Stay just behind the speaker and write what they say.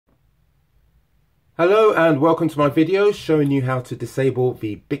Hello and welcome to my video showing you how to disable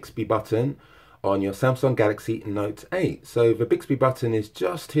the Bixby button on your Samsung Galaxy Note 8. So the Bixby button is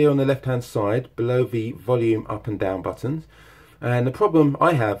just here on the left hand side below the volume up and down buttons. And the problem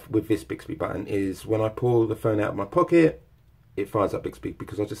I have with this Bixby button is when I pull the phone out of my pocket, it fires up Bixby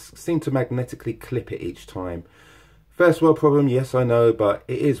because I just seem to magnetically clip it each time. First world problem, yes I know, but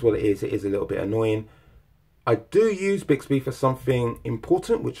it is what it is. It is a little bit annoying. I do use Bixby for something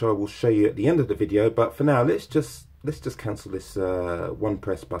important, which I will show you at the end of the video. But for now, let's just cancel this one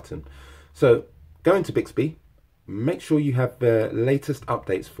press button. So go into Bixby, make sure you have the latest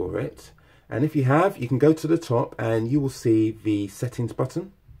updates for it. And if you have, you can go to the top and you will see the settings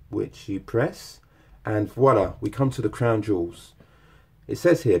button, which you press. And voila, we come to the crown jewels. It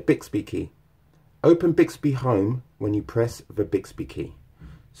says here, Bixby key. Open Bixby Home when you press the Bixby key.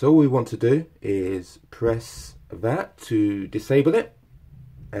 So all we want to do is press that to disable it,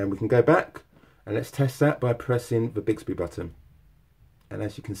 and we can go back and let's test that by pressing the Bixby button. And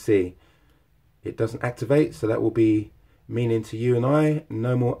as you can see, it doesn't activate, so that will be meaning to you and I,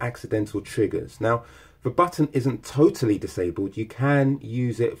 no more accidental triggers. Now, the button isn't totally disabled. You can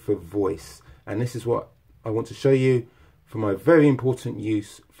use it for voice, and this is what I want to show you for my very important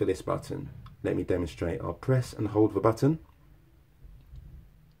use for this button. Let me demonstrate. I'll press and hold the button.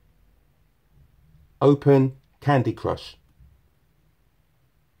 Open Candy Crush.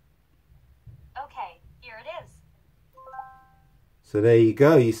 Okay, here it is. So there you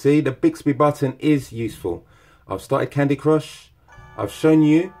go. You see, the Bixby button is useful. I've started Candy Crush. I've shown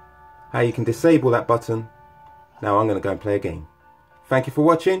you how you can disable that button. Now I'm going to go and play a game. Thank you for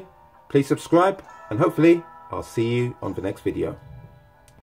watching. Please subscribe and hopefully I'll see you on the next video.